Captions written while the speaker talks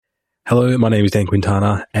Hello, my name is Dan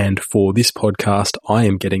Quintana, and for this podcast, I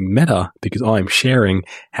am getting meta because I am sharing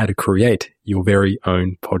how to create your very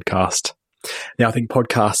own podcast. Now, I think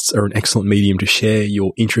podcasts are an excellent medium to share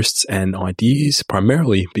your interests and ideas,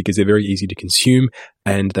 primarily because they're very easy to consume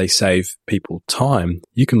and they save people time.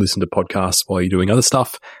 You can listen to podcasts while you're doing other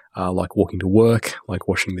stuff, like walking to work, like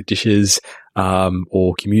washing the dishes,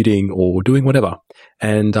 or commuting or doing whatever.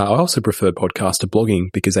 And I also prefer podcasts to blogging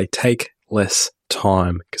because they take less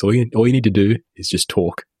time, because all you need to do is just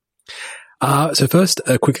talk. So first,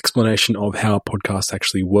 a quick explanation of how podcasts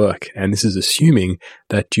actually work. And this is assuming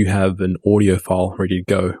that you have an audio file ready to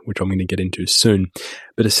go, which I'm going to get into soon.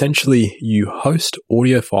 But essentially, you host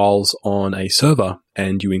audio files on a server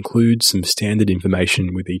and you include some standard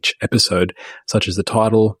information with each episode, such as the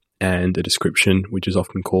title and a description, which is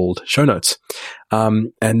often called show notes.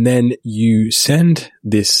 And then you send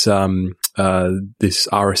this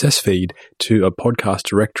RSS feed to a podcast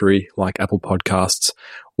directory like Apple Podcasts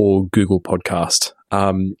or Google Podcast.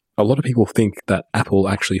 A lot of people think that Apple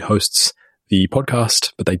actually hosts the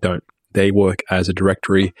podcast, but they don't. They work as a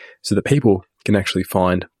directory so that people can actually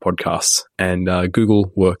find podcasts. And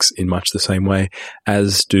Google works in much the same way,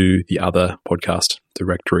 as do the other podcast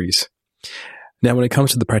directories. Now, when it comes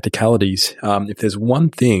to the practicalities, if there's one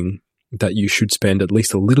thing that you should spend at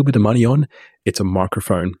least a little bit of money on, it's a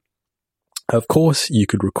microphone. Of course, you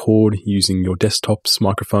could record using your desktop's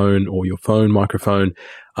microphone or your phone microphone,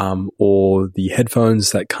 or the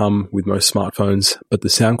headphones that come with most smartphones, but the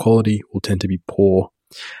sound quality will tend to be poor.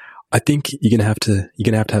 I think you're gonna have to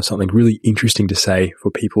have something really interesting to say for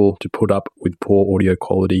people to put up with poor audio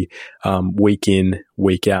quality week in,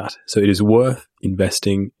 week out. So it is worth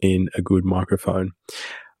investing in a good microphone.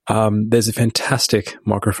 There's a fantastic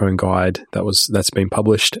microphone guide that's been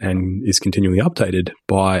published and is continually updated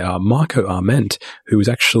by Marco Arment, who is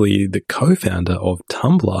actually the co-founder of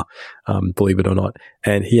Tumblr, believe it or not,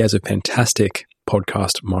 and he has a fantastic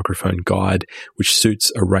podcast microphone guide which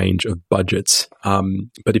suits a range of budgets.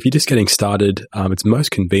 But if you're just getting started, it's most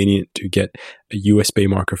convenient to get a USB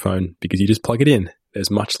microphone because you just plug it in.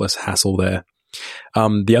 There's much less hassle there.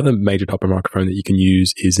 The other major type of microphone that you can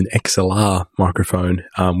use is an XLR microphone,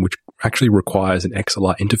 which actually requires an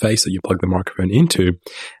XLR interface that you plug the microphone into,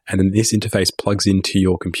 and then this interface plugs into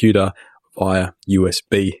your computer via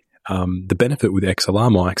USB. The benefit with XLR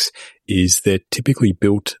mics is they're typically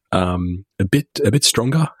built a bit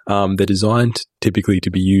stronger. They're designed typically to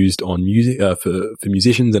be used on music for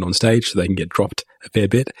musicians and on stage, so they can get dropped a fair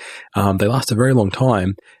bit. They last a very long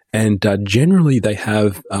time. And generally, they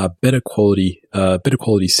have better quality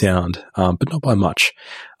sound, but not by much.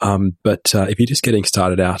 But if you're just getting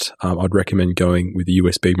started out, I'd recommend going with a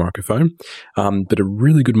USB microphone. But a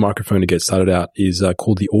really good microphone to get started out is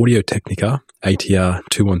called the Audio-Technica ATR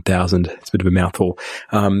 21000. It's a bit of a mouthful.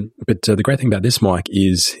 But the great thing about this mic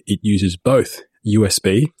is it uses both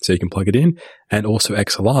USB, so you can plug it in, and also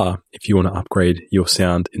XLR if you want to upgrade your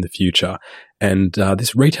sound in the future. And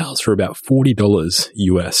this retails for about $40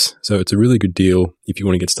 US. So it's a really good deal if you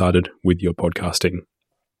want to get started with your podcasting.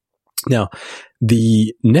 Now,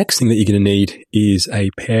 the next thing that you're going to need is a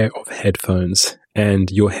pair of headphones. And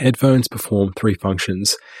your headphones perform three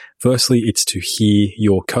functions. Firstly, it's to hear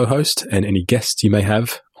your co-host and any guests you may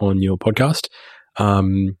have on your podcast,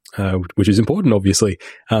 which is important, obviously.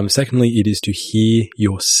 Secondly, it is to hear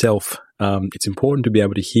yourself. It's important to be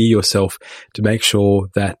able to hear yourself to make sure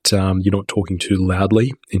that you're not talking too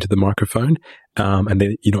loudly into the microphone, and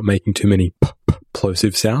that you're not making too many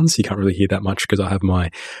plosive sounds. You can't really hear that much because I have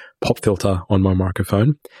my pop filter on my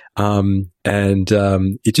microphone.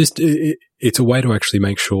 It's a way to actually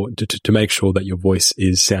make sure to make sure that your voice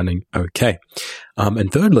is sounding okay.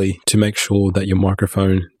 And thirdly, to make sure that your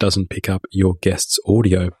microphone doesn't pick up your guest's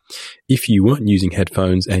audio. If you weren't using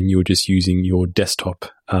headphones and you're just using your desktop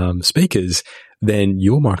speakers, then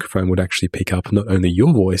your microphone would actually pick up not only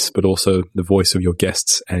your voice, but also the voice of your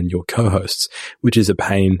guests and your co-hosts, which is a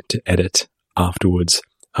pain to edit afterwards.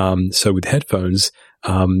 So with headphones,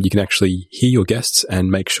 you can actually hear your guests and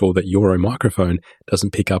make sure that your own microphone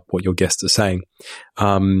doesn't pick up what your guests are saying.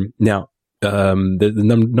 Now, there's a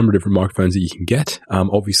number of different microphones that you can get.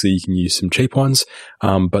 Obviously, you can use some cheap ones,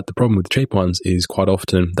 but the problem with the cheap ones is quite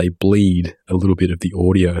often they bleed a little bit of the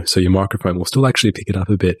audio, so your microphone will still actually pick it up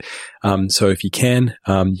a bit. So if you can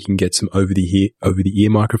get some over the ear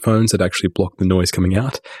microphones that actually block the noise coming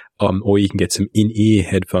out, or you can get some in-ear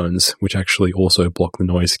headphones which actually also block the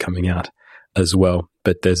noise coming out as well.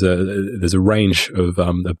 but there's a range of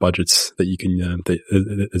budgets that you can.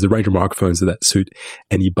 There's a range of microphones that suit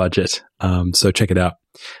any budget. So check it out.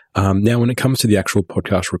 Now, when it comes to the actual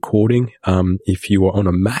podcast recording, if you are on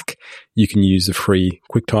a Mac, you can use the free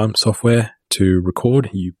QuickTime software to record.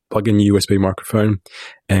 You plug in your USB microphone,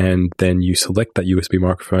 and then you select that USB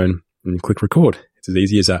microphone and click record. It's as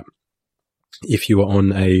easy as that. If you are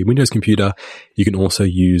on a Windows computer, you can also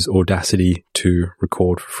use Audacity to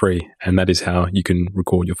record for free, and that is how you can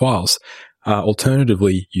record your files.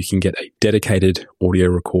 Alternatively, you can get a dedicated audio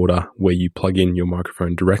recorder where you plug in your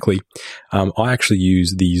microphone directly. I actually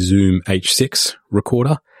use the Zoom H6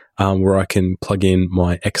 recorder, where I can plug in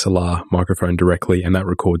my XLR microphone directly, and that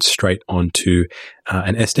records straight onto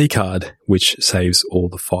an SD card, which saves all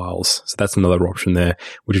the files. So that's another option there,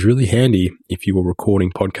 which is really handy if you were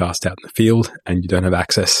recording podcasts out in the field and you don't have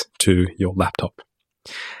access to your laptop.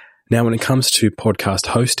 Now, when it comes to podcast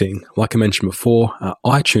hosting, like I mentioned before,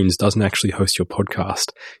 iTunes doesn't actually host your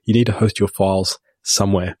podcast. You need to host your files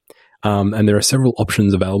somewhere. And there are several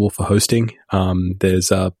options available for hosting. There's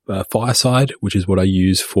Fireside, which is what I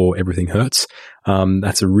use for Everything Hurts.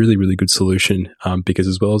 That's a really, really good solution because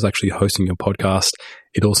as well as actually hosting your podcast,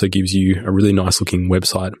 it also gives you a really nice looking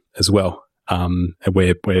website as well.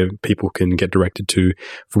 Where people can get directed to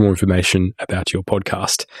for more information about your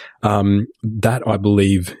podcast. That I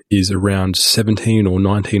believe is around $17 or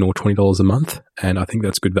 $19 or $20 a month, and I think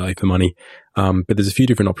that's good value for money. But there's a few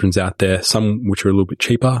different options out there, some which are a little bit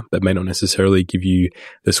cheaper that may not necessarily give you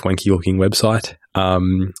the swanky looking website.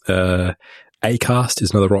 Acast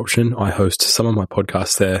is another option. I host some of my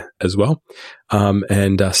podcasts there as well.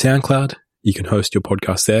 And SoundCloud. You can host your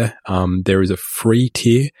podcast there. There is a free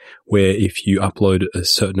tier where if you upload a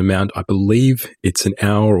certain amount, I believe it's an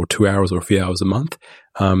hour or 2 hours or a few hours a month,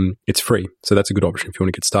 it's free. So that's a good option if you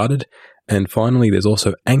want to get started. And finally, there's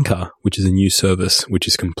also Anchor, which is a new service, which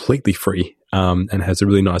is completely free, and has a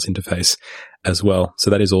really nice interface as well. So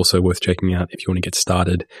that is also worth checking out if you want to get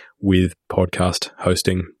started with podcast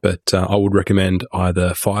hosting. But I would recommend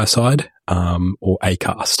either Fireside or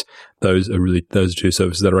Acast. Those are two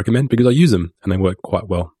services that I recommend because I use them and they work quite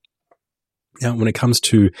well. Now, when it comes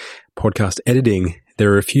to podcast editing,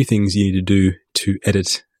 there are a few things you need to do to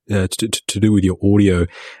edit, to do with your audio,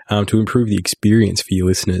 to improve the experience for your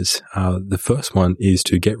listeners. The first one is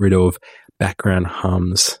to get rid of background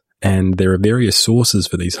hums. And there are various sources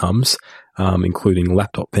for these hums, including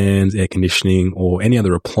laptop fans, air conditioning, or any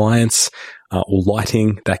other appliance or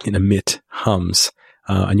lighting that can emit hums.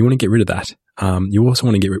 And you want to get rid of that. You also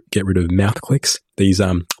want to get rid of mouth clicks. These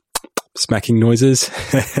smacking noises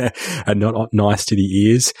are not nice to the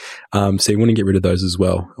ears. So you want to get rid of those as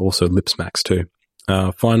well. Also lip smacks too.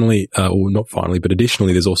 Additionally,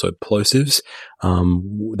 there's also plosives,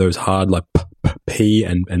 those hard like P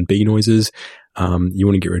and B noises. You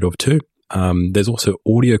want to get rid of too. There's also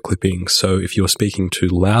audio clipping. So if you're speaking too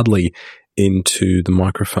loudly into the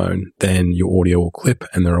microphone, then your audio will clip,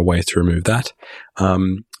 and there are ways to remove that.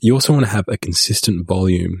 You also want to have a consistent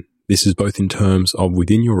volume. This is both in terms of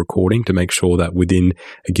within your recording to make sure that within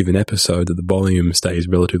a given episode that the volume stays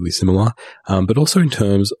relatively similar, but also in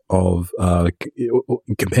terms of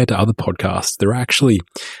compared to other podcasts, there are actually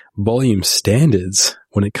volume standards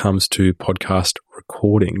when it comes to podcast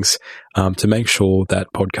recordings to make sure that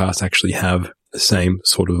podcasts actually have the same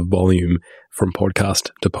sort of volume from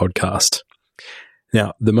podcast to podcast.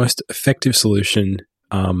 Now, the most effective solution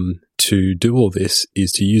to do all this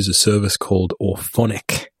is to use a service called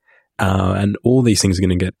Auphonic. And all these things are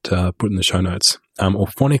going to get put in the show notes.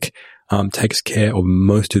 Auphonic takes care of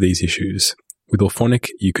most of these issues. With Auphonic,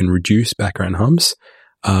 you can reduce background hums.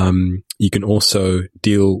 You can also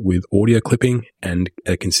deal with audio clipping and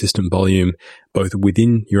a consistent volume, both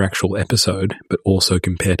within your actual episode, but also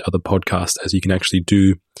compared to other podcasts, as you can actually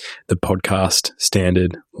do the podcast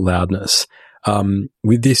standard loudness.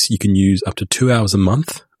 With this, you can use up to 2 hours a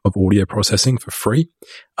month of audio processing for free,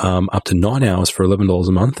 up to 9 hours for $11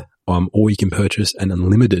 a month. Or you can purchase an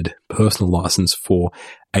unlimited personal license for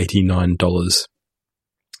 $89.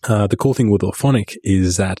 The cool thing with Auphonic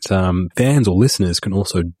is that fans or listeners can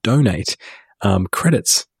also donate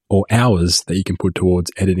credits or hours that you can put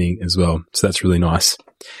towards editing as well. So that's really nice.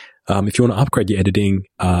 If you want to upgrade your editing,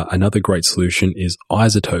 another great solution is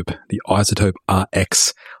iZotope, the iZotope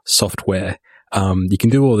RX software. You can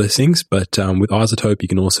do all those things, but with iZotope, you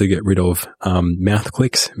can also get rid of mouth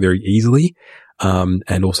clicks very easily.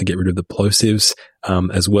 And also get rid of the plosives,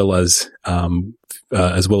 as well as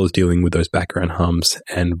dealing with those background hums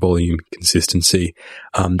and volume consistency.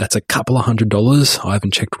 That's a couple of $100. I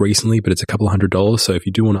haven't checked recently, but it's a couple of $100. So if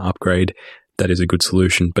you do want to upgrade, that is a good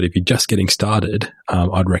solution. But if you're just getting started,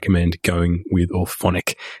 I'd recommend going with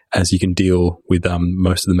Auphonic, as you can deal with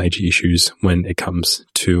most of the major issues when it comes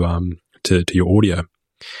to your audio.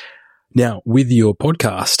 Now, with your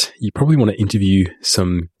podcast, you probably want to interview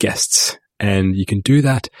some guests, and you can do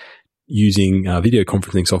that using video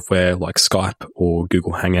conferencing software like Skype or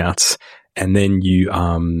Google Hangouts. And then you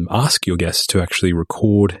ask your guests to actually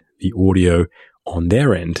record the audio on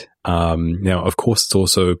their end. Now, of course, it's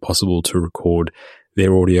also possible to record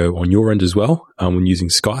their audio on your end as well when using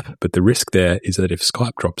Skype. But the risk there is that if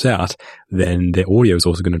Skype drops out, then their audio is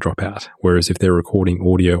also going to drop out. Whereas if they're recording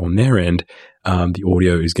audio on their end, the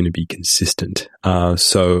audio is going to be consistent.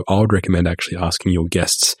 So I would recommend actually asking your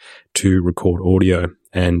guests to record audio.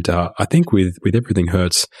 And I think with Everything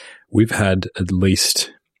Hurts, we've had at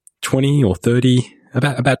least 20 or 30,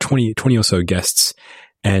 about 20 or so guests.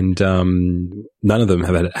 And none of them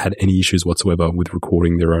have had any issues whatsoever with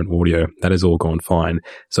recording their own audio. That has all gone fine.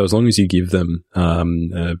 So as long as you give them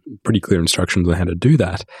pretty clear instructions on how to do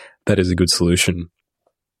that, that is a good solution.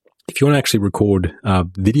 If you want to actually record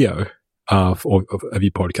video of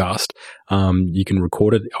your podcast, you can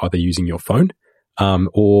record it either using your phone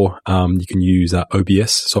or you can use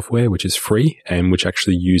OBS software, which is free and which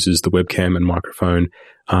actually uses the webcam and microphone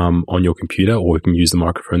on your computer, or you can use the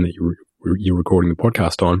microphone that you're recording the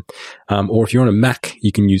podcast on. Or if you're on a Mac,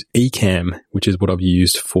 you can use Ecamm, which is what I've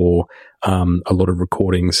used for a lot of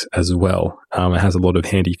recordings as well. It has a lot of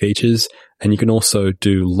handy features, and you can also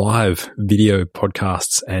do live video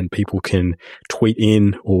podcasts, and people can tweet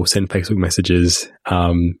in or send Facebook messages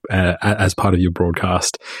as part of your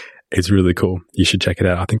broadcast. It's really cool. You should check it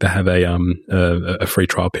out. I think they have a free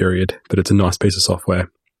trial period, but it's a nice piece of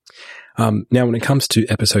software. Now, when it comes to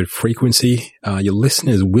episode frequency, your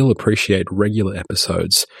listeners will appreciate regular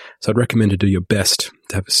episodes. So I'd recommend to do your best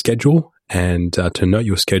to have a schedule and to note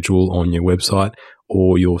your schedule on your website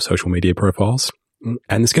or your social media profiles.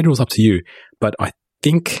 And the schedule is up to you, but I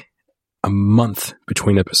think a month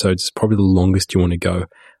between episodes is probably the longest you want to go.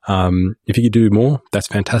 If you could do more, that's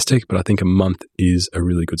fantastic, but I think a month is a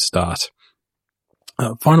really good start.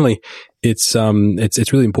 Finally, it's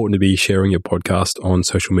really important to be sharing your podcast on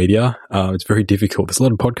social media. It's very difficult. There's a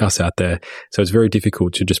lot of podcasts out there, so it's very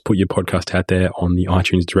difficult to just put your podcast out there on the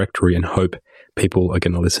iTunes directory and hope people are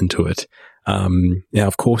going to listen to it. Now,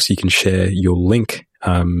 of course, you can share your link,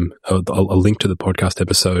 a link to the podcast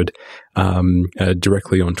episode,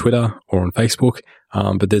 directly on Twitter or on Facebook.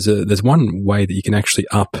 But there's one way that you can actually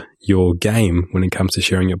up your game when it comes to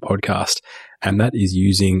sharing your podcast, and that is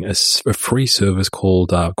using a free service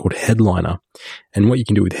called Headliner. And what you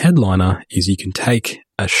can do with Headliner is you can take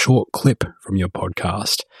a short clip from your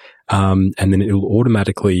podcast, and then it will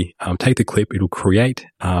automatically take the clip. It'll create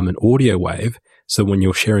an audio wave. So when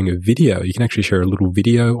you're sharing a video, you can actually share a little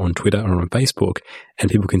video on Twitter or on Facebook,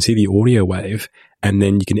 and people can see the audio wave. And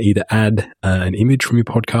then you can either add an image from your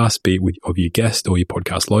podcast, be it of your guest or your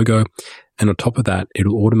podcast logo. And on top of that,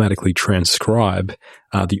 it'll automatically transcribe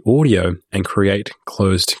the audio and create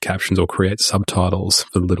closed captions or create subtitles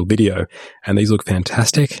for the little video. And these look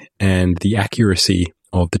fantastic. And the accuracy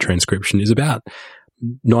of the transcription is about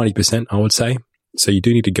 90%, I would say. So you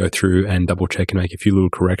do need to go through and double check and make a few little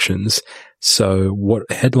corrections. So what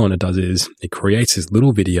Headliner does is it creates this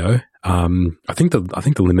little video. I think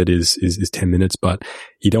the limit is 10 minutes, but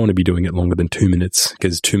you don't want to be doing it longer than 2 minutes,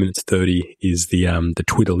 because 2 minutes 30 is the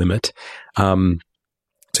Twitter limit.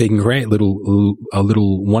 So you can create a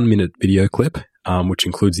little 1 minute video clip, which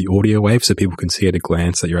includes the audio wave, so people can see at a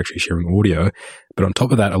glance that you're actually sharing audio. But on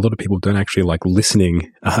top of that, a lot of people don't actually like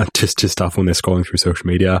listening to stuff when they're scrolling through social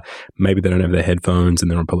media. Maybe they don't have their headphones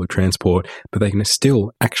and they're on public transport, but they can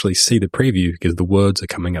still actually see the preview because the words are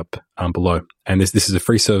coming up below. And this is a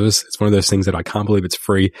free service. It's one of those things that I can't believe it's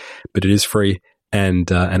free, but it is free, and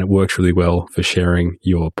it works really well for sharing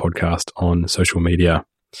your podcast on social media.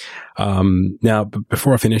 Now,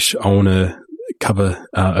 before I finish, I want to cover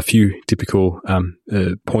a few typical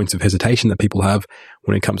points of hesitation that people have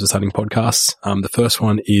when it comes to starting podcasts. The first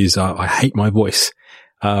one is I hate my voice.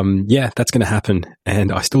 Yeah, that's going to happen,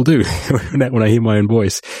 and I still do when I hear my own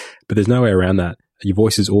voice, but there's no way around that. Your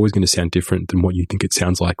voice is always going to sound different than what you think it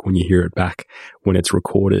sounds like when you hear it back when it's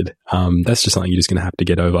recorded. That's just something you're just going to have to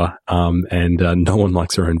get over. And no one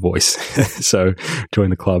likes their own voice. So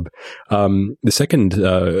join the club. The second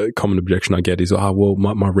common objection I get is, well,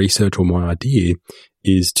 my research or my idea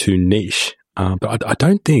is too niche. But I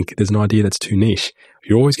don't think there's an idea that's too niche.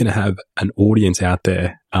 You're always going to have an audience out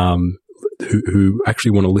there who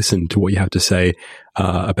actually want to listen to what you have to say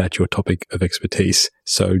about your topic of expertise.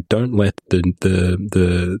 So don't let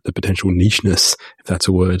the potential nicheness, if that's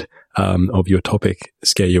a word, of your topic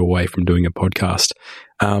scare you away from doing a podcast.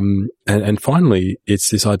 And finally, it's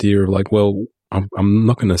this idea of like, well, I'm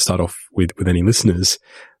not going to start off with any listeners,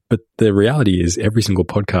 but the reality is every single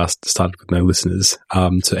podcast started with no listeners.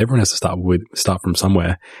 So everyone has to start from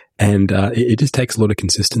somewhere, and it just takes a lot of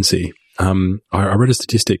consistency. I read a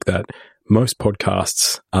statistic that most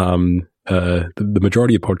podcasts, the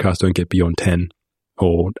majority of podcasts don't get beyond 10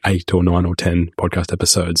 or 8 or 9 or 10 podcast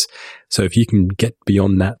episodes. So if you can get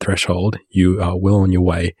beyond that threshold, you are well on your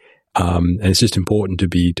way. And it's just important to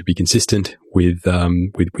be consistent with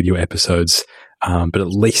your episodes, but at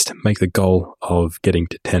least make the goal of getting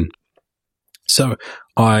to 10. So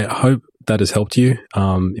I hope that has helped you.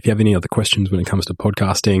 If you have any other questions when it comes to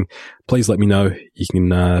podcasting, please let me know. You can,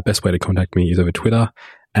 best way to contact me is over Twitter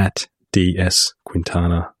at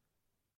DSQuintana.